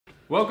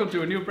Welcome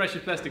to a new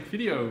Precious Plastic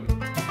video.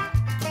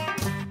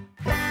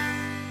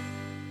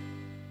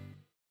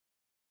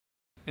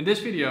 In this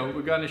video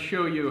we're going to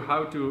show you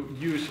how to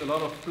use a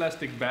lot of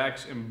plastic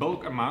bags in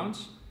bulk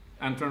amounts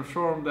and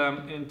transform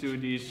them into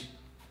these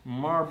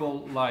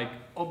marble-like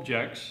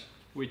objects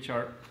which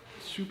are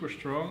super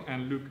strong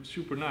and look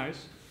super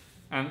nice.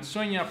 And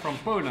Sonia from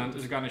Poland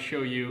is going to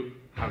show you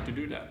how to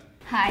do that.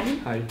 Hi.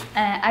 Hi.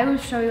 I will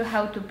show you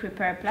how to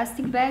prepare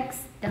plastic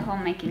bags, the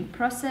homemaking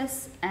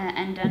process,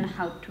 and then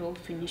how to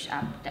finish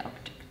up the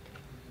object.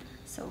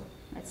 So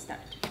let's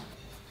start.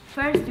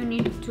 First you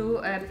need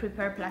to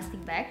prepare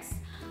plastic bags.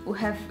 We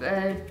have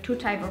two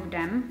types of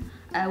them.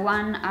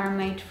 One are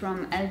made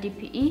from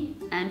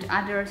LDPE and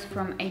others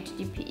from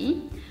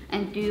HDPE,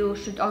 and you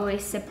should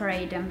always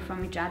separate them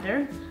from each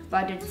other,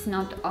 but it's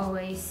not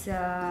always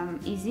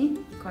easy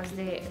because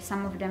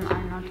some of them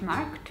are not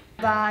marked.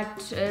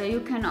 But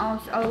you can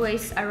also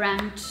always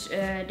arrange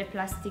the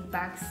plastic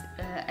bags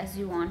as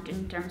you want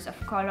in terms of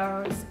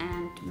colors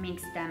and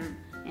mix them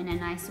in a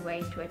nice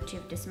way to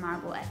achieve these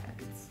marble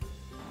effects.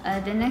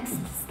 The next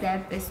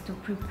step is to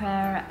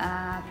prepare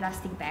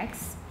plastic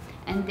bags,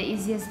 and the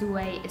easiest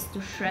way is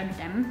to shred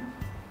them.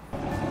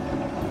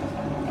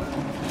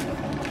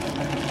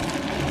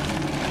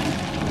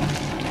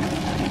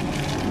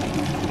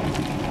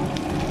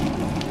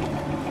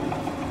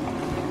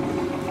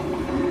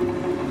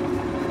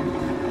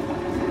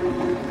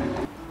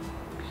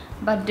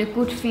 But the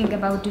good thing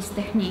about this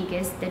technique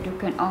is that you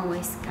can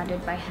always cut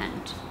it by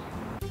hand.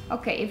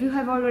 Okay, if you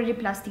have already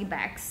plastic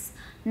bags,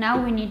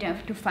 now we need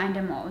to find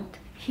a mold.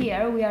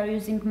 Here we are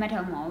using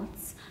metal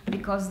molds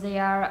because they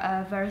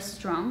are very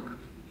strong,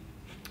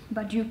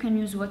 but you can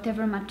use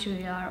whatever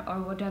material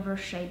or whatever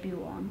shape you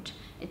want.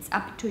 It's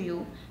up to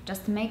you.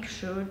 Just make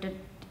sure that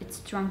it's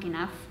strong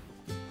enough.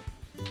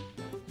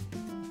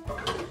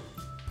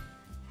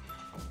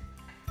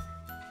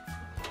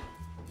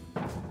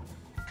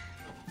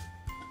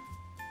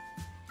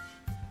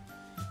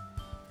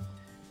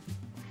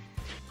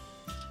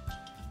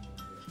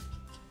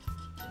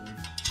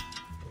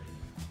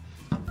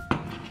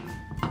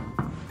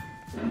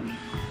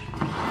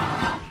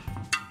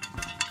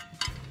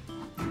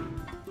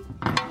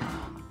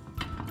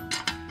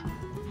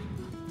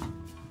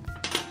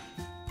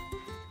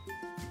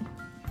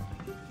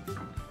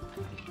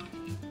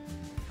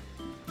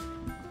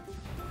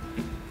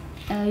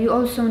 You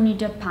also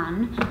need a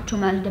pan to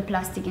melt the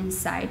plastic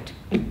inside.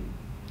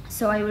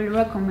 So I will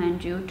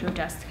recommend you to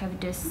just have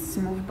this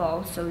smooth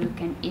ball so you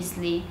can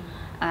easily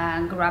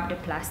grab the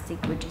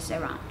plastic which is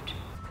around.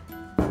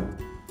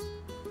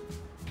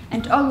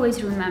 And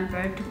always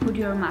remember to put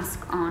your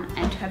mask on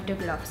and have the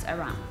gloves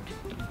around.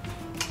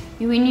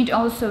 You will need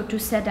also to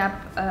set up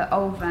an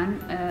oven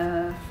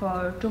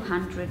for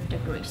 200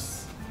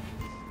 degrees.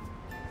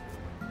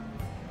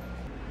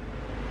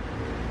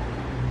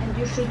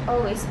 You should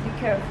always be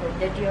careful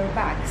that your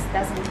bags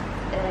doesn't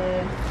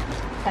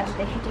touch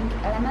the heating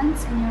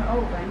elements in your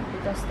oven,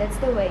 because that's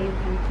the way you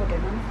can put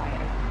it on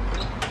fire.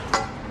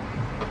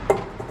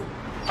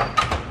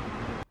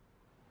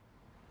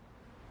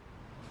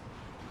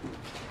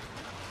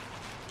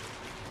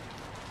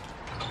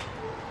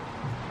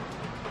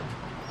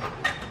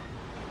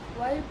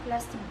 While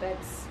plastic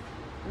bags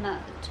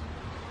melt,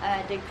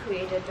 they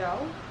create a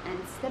dough, and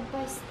step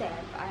by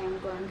step I am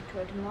going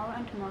to add more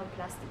and more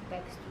plastic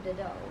bags to the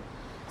dough.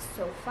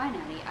 So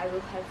finally I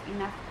will have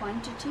enough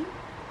quantity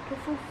to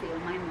fulfill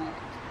my mold.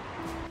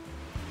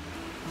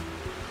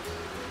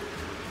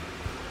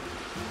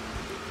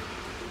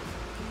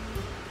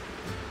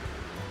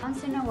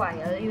 Once in a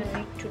while you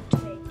need to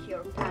take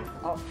your pan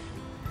off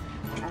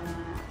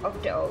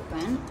of the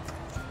oven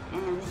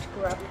and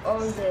grab all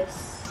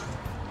these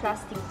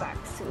plastic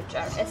bags which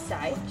are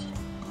aside.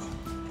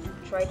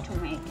 Try to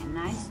make a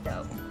nice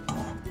dough.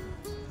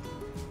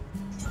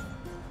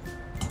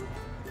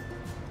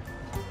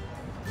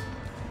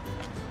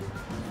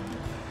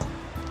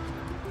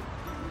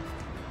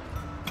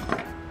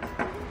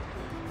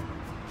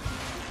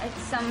 Add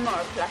some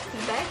more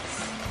plastic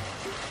bags.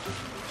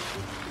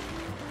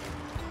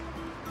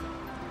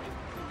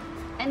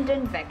 And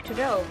then back to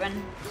the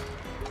oven.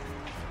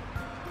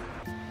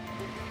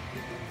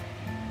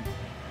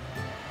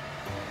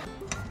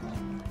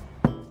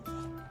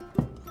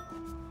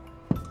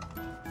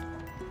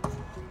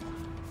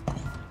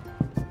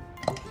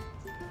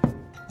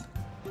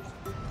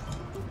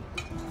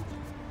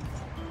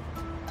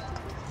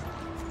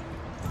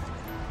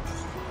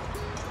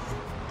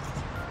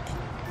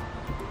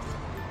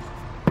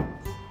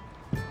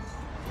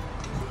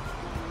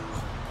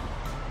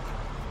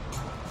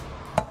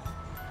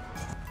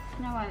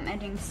 Now I'm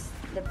adding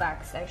the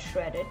bags I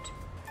shredded.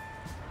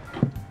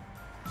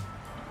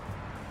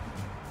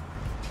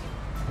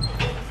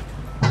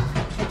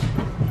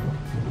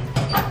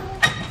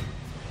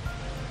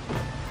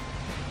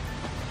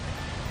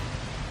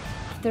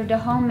 After the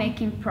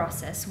homemaking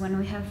process, when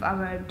we have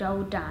our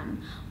dough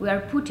done, we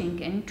are putting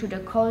into the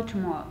cold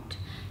mold.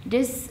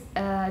 This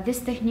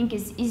technique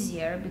is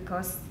easier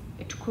because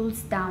it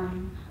cools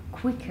down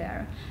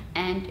quicker,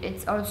 and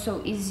it's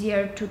also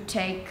easier to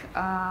take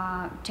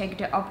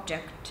the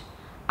object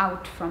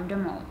out from the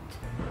mold.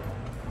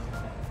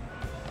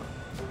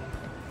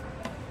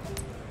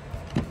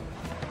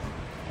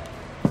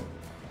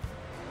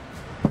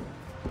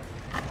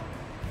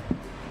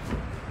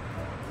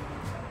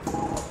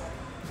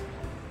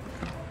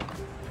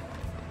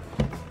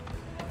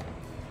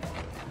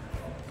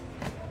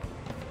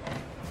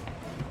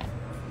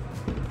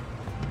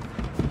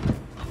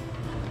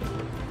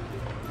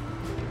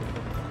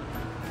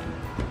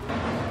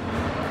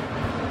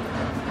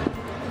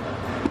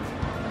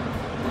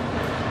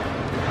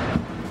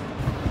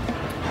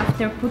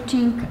 After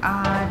putting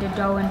the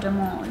dough in the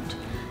mold,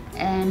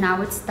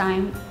 now it's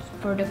time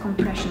for the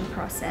compression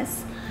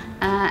process,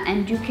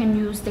 and you can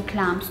use the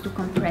clamps to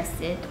compress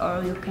it,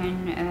 or you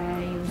can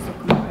use the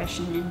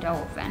compression in the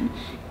oven.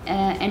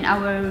 In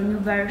our new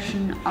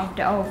version of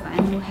the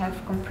oven, we have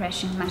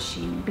compression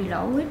machine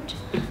below it.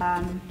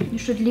 You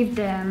should leave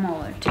the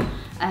mold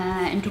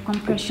into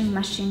compression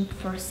machine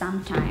for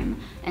some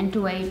time and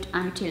wait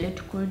until it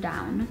cools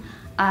down.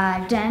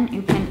 Then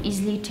you can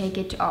easily take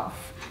it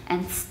off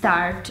and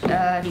start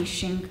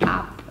finishing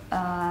up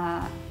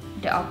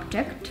the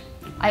object.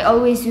 I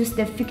always use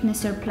the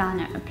thicknesser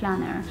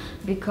planner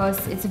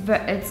because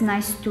it's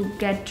nice to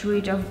get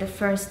rid of the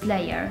first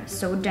layer,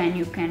 so then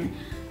you can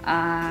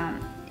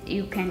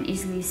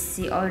easily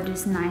see all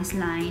this nice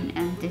line,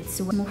 and it's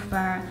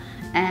smoother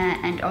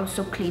and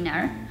also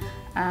cleaner.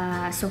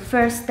 So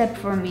first step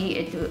for me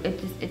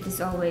it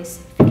is always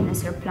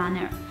thicknesser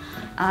planner.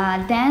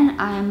 Then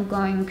I am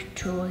going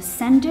to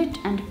sand it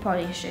and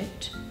polish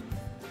it.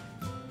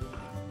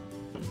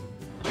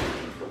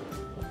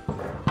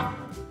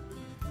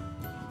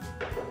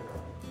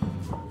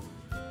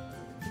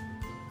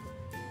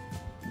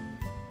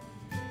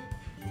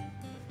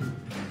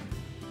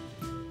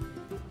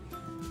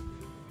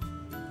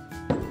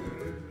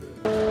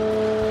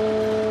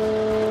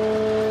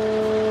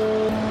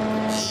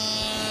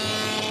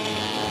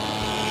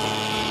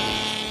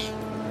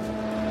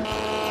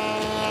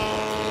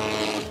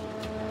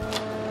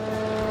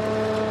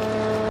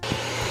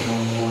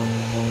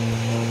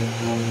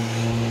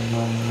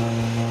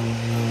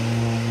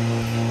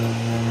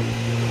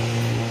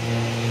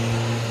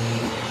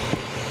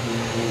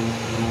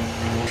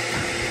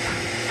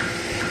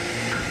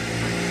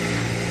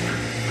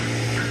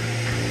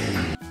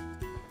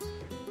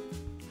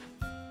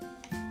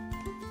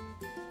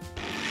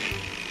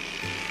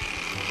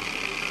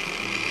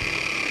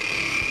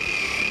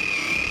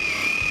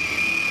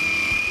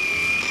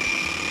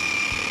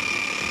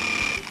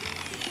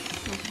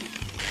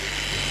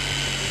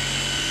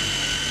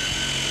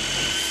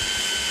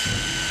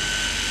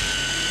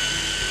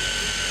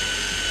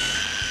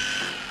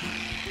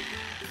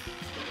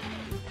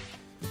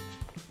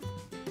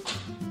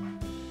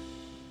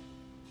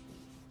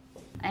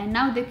 And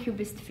now the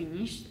cube is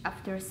finished.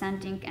 After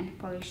sanding and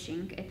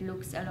polishing, it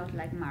looks a lot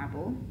like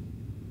marble.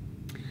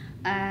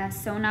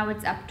 So now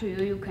it's up to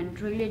you. You can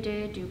drill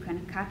it, you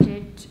can cut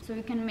it, so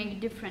you can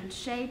make different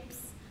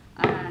shapes,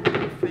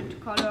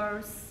 different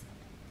colors.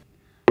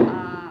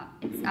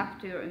 It's up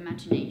to your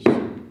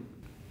imagination.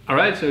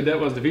 Alright, so that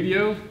was the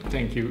video.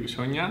 Thank you,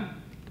 Sonia.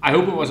 I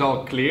hope it was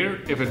all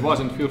clear. If it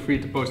wasn't, feel free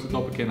to post the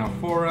topic in our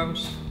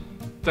forums.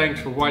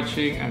 Thanks for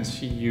watching and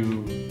see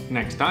you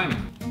next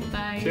time.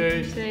 Bye.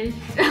 Cheers. Cheers.